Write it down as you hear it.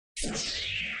Now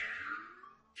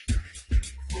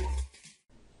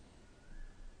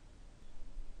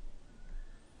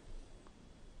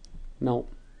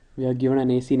we are given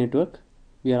an AC network.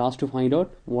 We are asked to find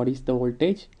out what is the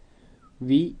voltage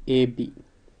VAB.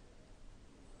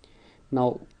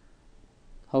 Now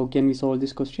how can we solve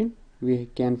this question? We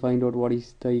can find out what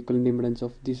is the equivalent impedance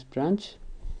of this branch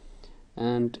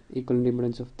and equivalent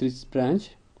impedance of this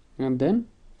branch, and then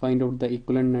find out the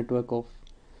equivalent network of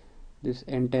this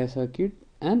entire circuit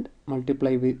and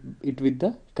multiply it with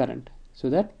the current,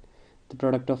 so that the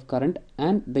product of current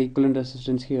and the equivalent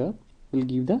resistance here will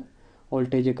give the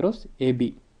voltage across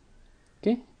AB.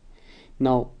 Okay,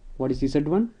 now what is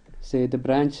Z1? Say the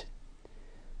branch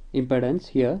impedance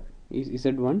here is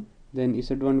Z1, then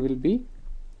Z1 will be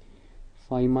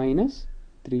 5 minus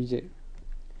 3j.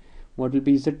 What will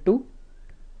be Z2?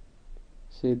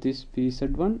 Say this be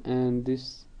Z1 and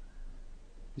this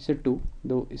Z2,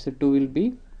 though Z2 will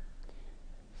be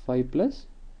 5 plus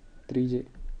 3j.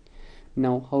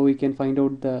 Now how we can find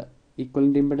out the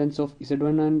equivalent impedance of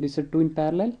Z1 and Z2 in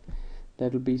parallel?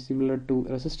 That will be similar to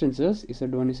resistances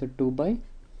Z1 Z2 by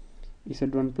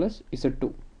Z1 plus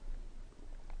Z2.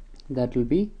 That will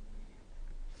be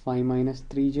 5 minus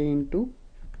 3j into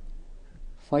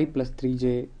 5 plus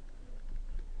 3j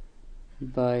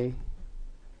by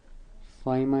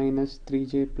 5 minus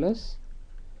 3j plus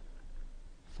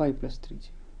 5 plus 3j.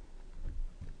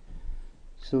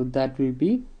 So that will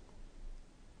be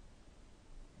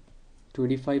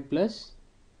 25 plus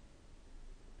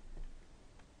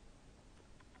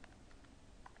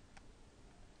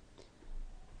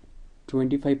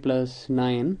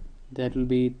 9, that will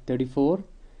be 34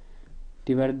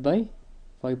 divided by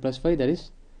 5 plus 5, that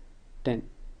is 10,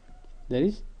 that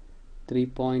is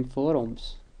 3.4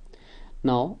 ohms.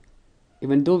 Now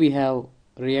even though we have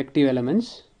reactive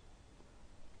elements,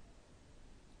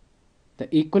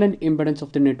 the equivalent impedance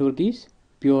of the network is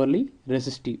purely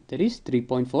resistive, that is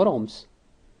 3.4 ohms.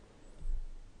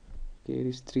 Okay, it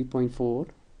is 3.4.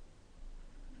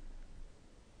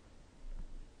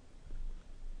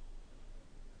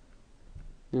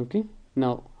 Okay,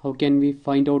 now how can we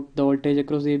find out the voltage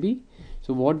across AB?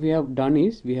 So what we have done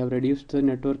is we have reduced the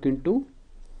network into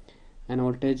an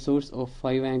voltage source of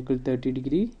 5 angle 30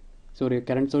 degree, sorry, a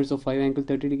current source of 5 angle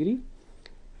 30 degree,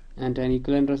 and an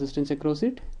equivalent resistance across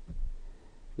it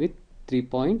with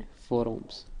 3.4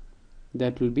 ohms.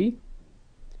 That will be,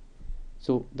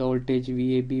 so the voltage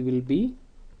VAB will be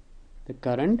the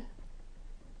current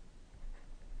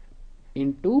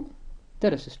into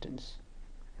the resistance.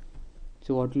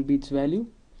 So what will be its value?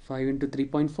 5 into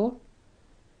 3.4,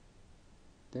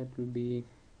 that will be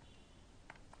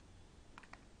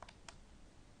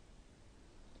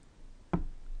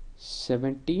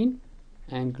 17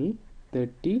 angle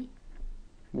 30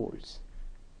 volts.